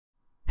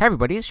Hey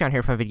everybody, it's Sean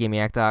here from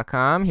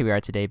VidGamiac.com. Here we are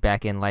today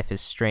back in Life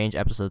is Strange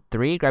Episode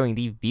 3, grabbing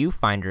the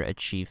Viewfinder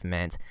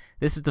achievement.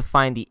 This is to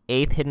find the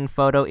 8th hidden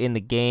photo in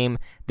the game.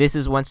 This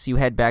is once you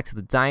head back to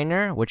the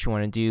diner. What you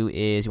want to do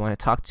is you want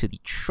to talk to the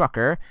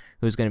trucker,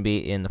 who's going to be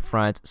in the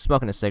front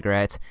smoking a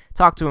cigarette.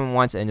 Talk to him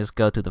once and just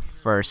go through the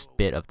first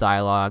bit of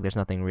dialogue. There's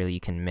nothing really you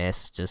can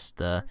miss.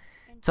 Just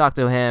talk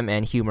to him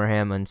and humor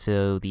him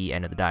until the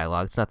end of the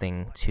dialogue. It's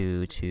nothing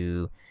too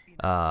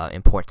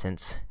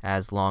important,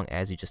 as long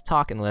as you just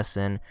talk and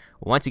listen.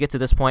 Once you get to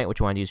this point, what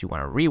you want to do is you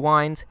want to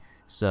rewind.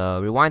 So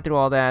rewind through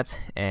all that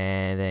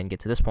and then get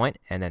to this point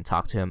and then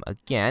talk to him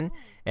again.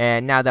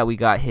 And now that we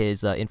got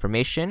his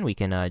information, we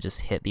can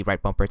just hit the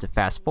right bumper to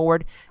fast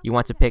forward. You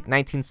want to pick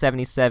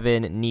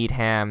 1977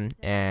 Needham,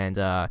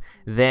 and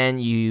then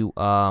you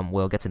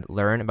will get to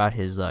learn about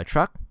his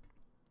truck.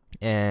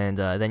 And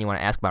then you want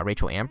to ask about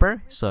Rachel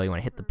Amber, so you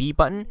want to hit the B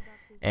button.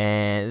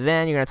 And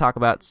then you're going to talk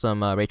about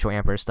some Rachel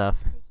Amber stuff.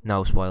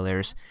 No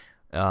spoilers,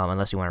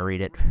 unless you want to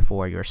read it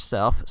for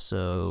yourself.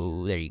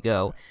 So there you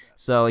go.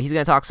 So he's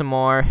going to talk some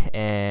more,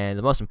 and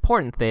the most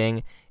important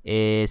thing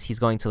is he's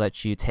going to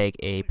let you take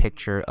a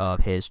picture of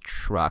his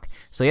truck.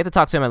 So you have to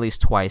talk to him at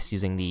least twice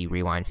using the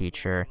rewind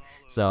feature.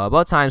 So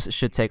both times it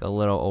should take a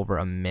little over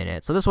a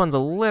minute. So this one's a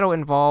little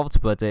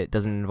involved, but it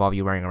doesn't involve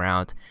you running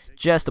around.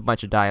 Just a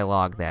bunch of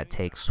dialogue that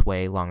takes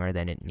way longer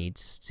than it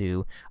needs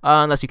to.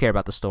 Unless you care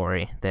about the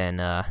story,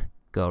 then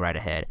go right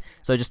ahead.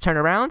 So just turn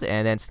around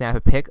and then snap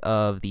a pic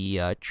of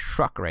the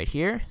truck right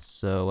here.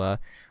 So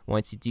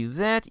once you do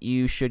that,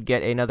 you should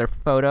get another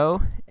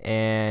photo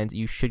and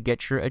you should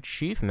get your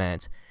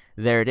achievement.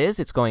 There it is.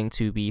 It's going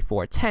to be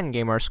for 10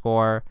 gamer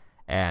score,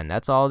 and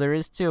that's all there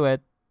is to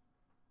it.